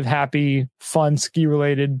positive, happy, fun ski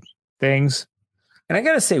related things. And I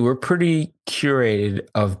got to say, we're pretty curated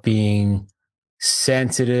of being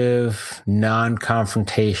sensitive,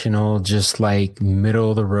 non-confrontational, just like middle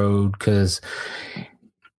of the road, because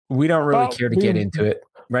we don't really care to get into it,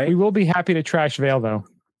 right? We will be happy to trash Vail, though.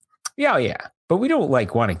 Yeah. But we don't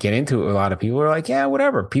want to get into it with a lot of people. We're like, yeah,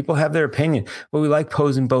 whatever. People have their opinion. But we like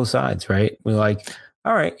posing both sides, right? We're like,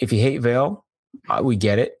 all right, if you hate Vail, we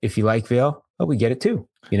get it. If you like Vail, we get it too,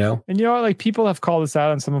 And you know what? Like, people have called us out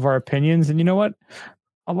on some of our opinions. And you know what?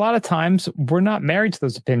 A lot of times we're not married to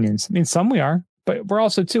those opinions. I mean, some we are. But we're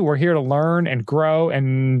also, too, we're here to learn and grow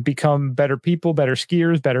and become better people, better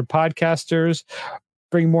skiers, better podcasters,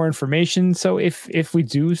 bring more information. So if we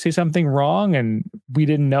do say something wrong and we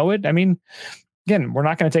didn't know it, I mean, again, we're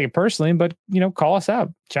not going to take it personally, but, call us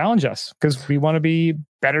out, challenge us, because we want to be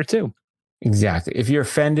better, too. Exactly. If you're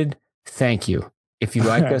offended, thank you. If you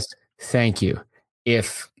like us, thank you.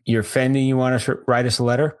 If you're offended, you want to write us a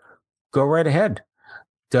letter, go right ahead.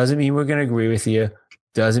 Doesn't mean we're going to agree with you.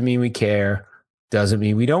 Doesn't mean we care. Doesn't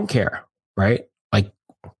mean we don't care, right? Like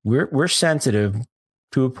we're sensitive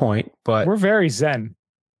to a point, but we're very zen.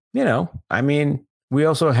 I mean, we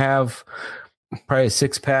also have probably a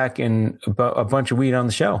 6-pack and a bunch of weed on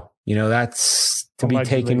the show. That's to be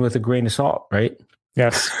taken with a grain of salt, right?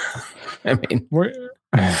 Yes. I mean,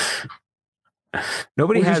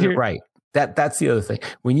 nobody has it right. That's the other thing.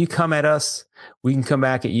 When you come at us, we can come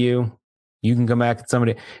back at you. You can come back at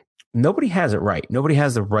somebody. Nobody has it right. Nobody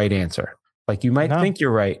has the right answer. Like, you might think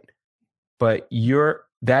you're right, but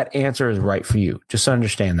that answer is right for you. Just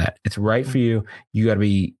understand that it's right for you. You got to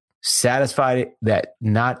be satisfied that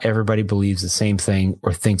not everybody believes the same thing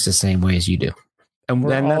or thinks the same way as you do. And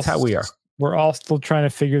then that's how we are. We're all still trying to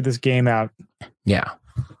figure this game out. Yeah.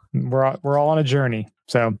 We're all on a journey.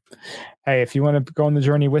 So, hey, if you want to go on the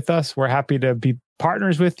journey with us, we're happy to be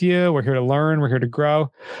partners with you. We're here to learn. We're here to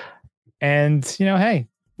grow. And, hey,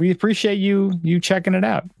 we appreciate you checking it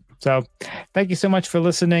out. So thank you so much for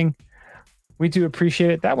listening. We do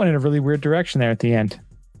appreciate it. That went in a really weird direction there at the end.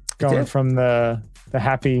 Going from the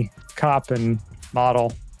happy cop and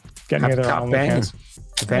model getting together on weekends.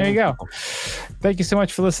 There you go. Thank you so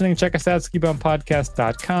much for listening. Check us out,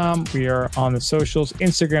 skibumpodcast.com. We are on the socials,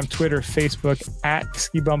 Instagram, Twitter, Facebook, at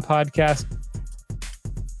Skibump Podcast.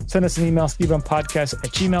 Send us an email,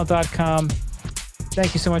 skibumpodcast@gmail.com.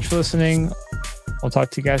 Thank you so much for listening. We'll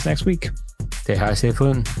talk to you guys next week. Stay high, stay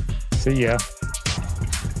fun. See ya.